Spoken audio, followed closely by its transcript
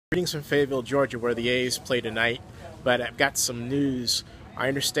Greetings from Fayetteville, Georgia, where the A's play tonight, but I've got some news. I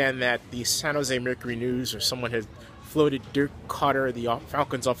understand that the San Jose Mercury News or someone has floated Dirk Kotter, the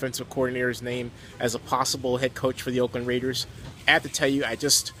Falcons Offensive Coordinator's name, as a possible head coach for the Oakland Raiders. I have to tell you, I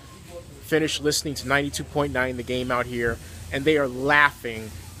just finished listening to 92.9, the game out here, and they are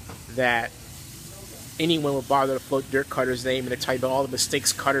laughing that anyone would bother to float Dirk Kotter's name and to tell you about all the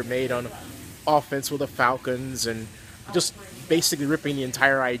mistakes Kotter made on offense with the Falcons and just basically ripping the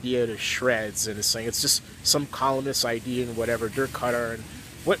entire idea to shreds and saying it's just some columnist's idea and whatever, Dirk Kotter, and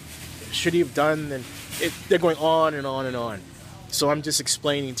what should he have done, and they're going on and on and on. So I'm just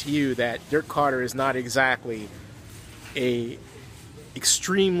explaining to you that Dirk Kotter is not exactly a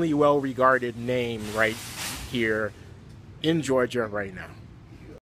extremely well-regarded name right here in Georgia right now.